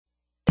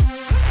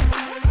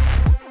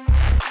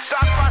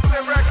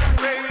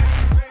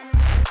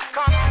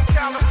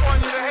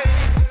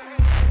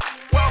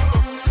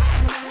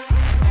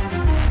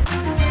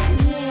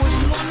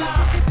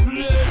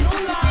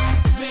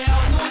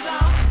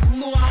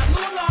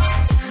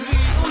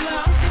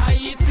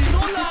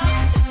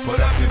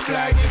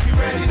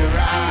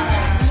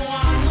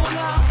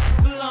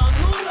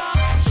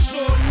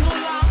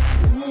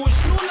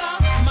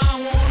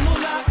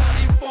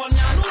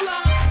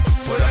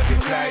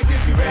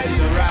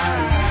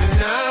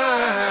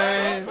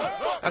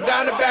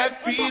got a bad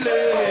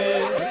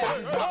feeling.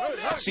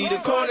 See the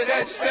corner that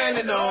you're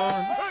standing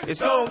on,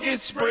 it's gonna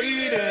get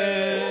sprayed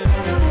in.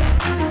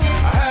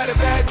 I had a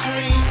bad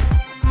dream,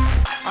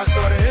 I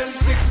saw the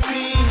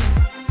M16.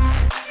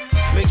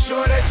 Make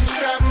sure that you're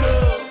strapped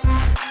up,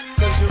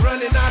 cause you're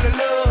running out of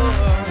love.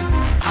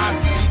 I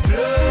see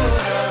blood,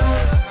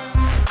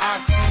 I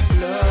see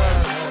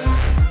blood,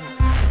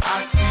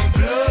 I see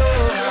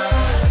blood,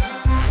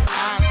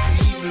 I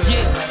see blood.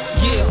 Yeah.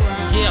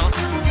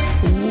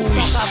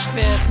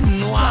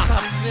 Noir.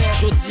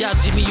 Jodi a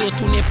Jimmy yo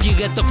tourne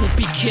pirate comme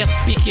piquette,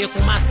 piqué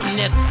comme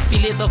matinette,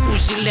 filet dans coup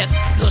gilet,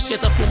 tranché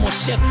dans coup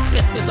manchette,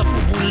 percé dans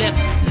coup boulette.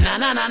 Na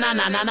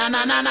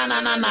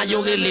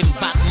yo relève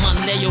Batman,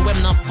 les yo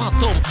wem nan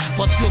fantôme,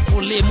 pot yo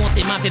volé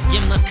monter ma vête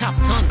game nan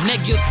Captain,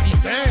 nèg yo dit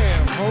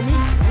damn, homie,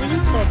 where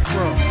you come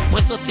from?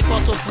 Moi sorti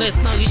Port-au-Prince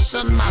dans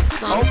Richard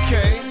Masson.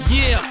 Okay.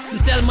 Yeah,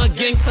 tellement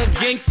gangster,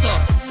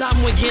 ça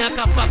moi gen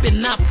ka frappe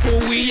nap pour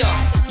oui.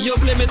 Yo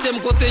vle mette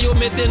m'kote yo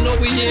mette no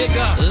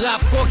yega.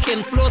 Rap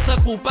cocaine flotte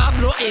coup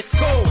Pablo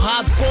Esco.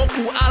 Hardcore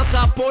coup Al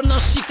Capone dans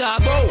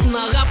Chicago.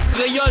 Nan rap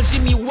créole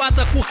Jimmy Watt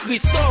coup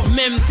Christo.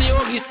 Même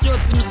théoriste yo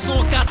dit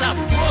m'son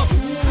catastrophe.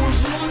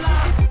 Rouge nous là,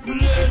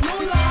 bleu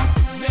nous là,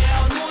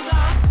 vert nous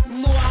là,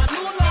 noir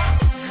nous là,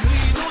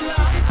 gris nous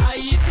là,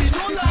 Haïti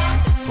nous là.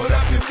 Put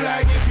up your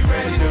flag if you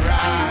ready to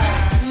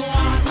ride.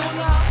 Noir nous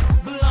là,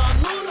 blanc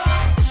nous là,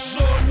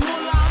 jaune nous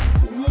là,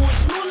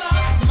 rouge nous là,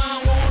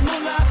 marron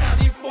nous là,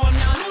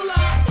 California nous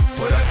là.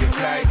 Put up your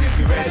flags if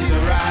you're ready to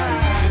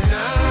ride.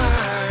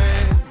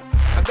 Tonight,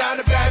 I got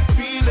a bad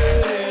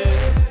feeling.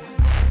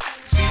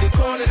 See the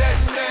corner that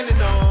you're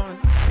standing on,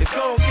 it's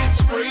gonna get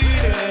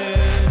sprayed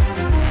in.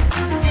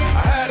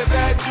 I had a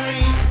bad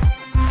dream,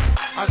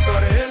 I saw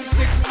the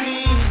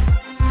M16.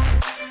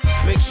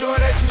 Make sure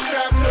that you're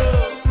strapped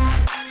up,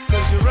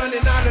 cause you're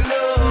running out of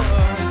love.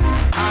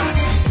 I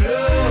see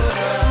blood,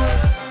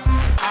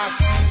 I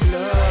see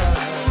blood,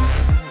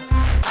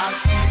 I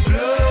see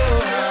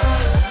blood,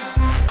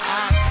 I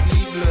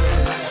see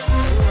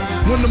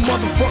blood. When the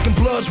motherfucking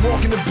blood's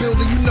walking the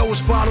building, you know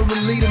it's follow the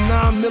leader.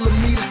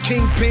 9mm,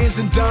 kingpins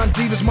and Don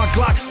Divas, my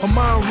Glock, a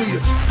mind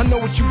reader. I know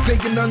what you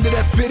thinking under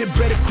that fitted,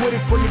 better quit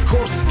it for your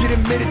corpse. Get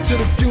admitted to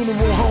the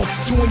funeral home.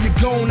 So when you're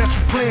gone, that's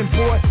your plan,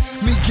 boy.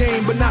 Me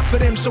game, but not for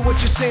them, so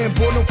what you saying,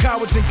 boy? No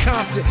cowards in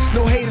Compton,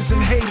 no haters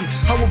in Haiti.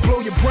 I will blow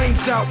your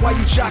brains out while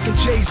you jocking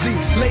Jay-Z.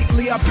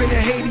 Lately, I've been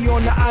in Haiti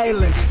on the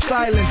island.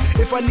 Silence,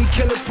 if I need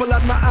killers, pull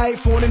out my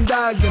iPhone and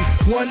dial them.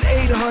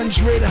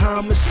 1-800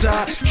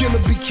 homicide. Killer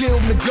be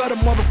killed in the gutter,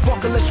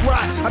 motherfucker, let's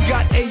ride. I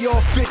got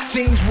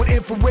AR-15s with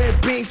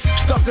infrared beams,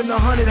 stuck in the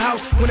 100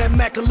 house when that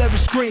Mac 11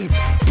 scream.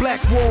 Black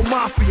Wall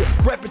Mafia,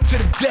 reppin' to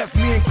the death,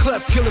 me and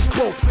Clef killers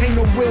both. Ain't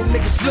no real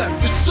niggas left.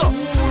 What's up?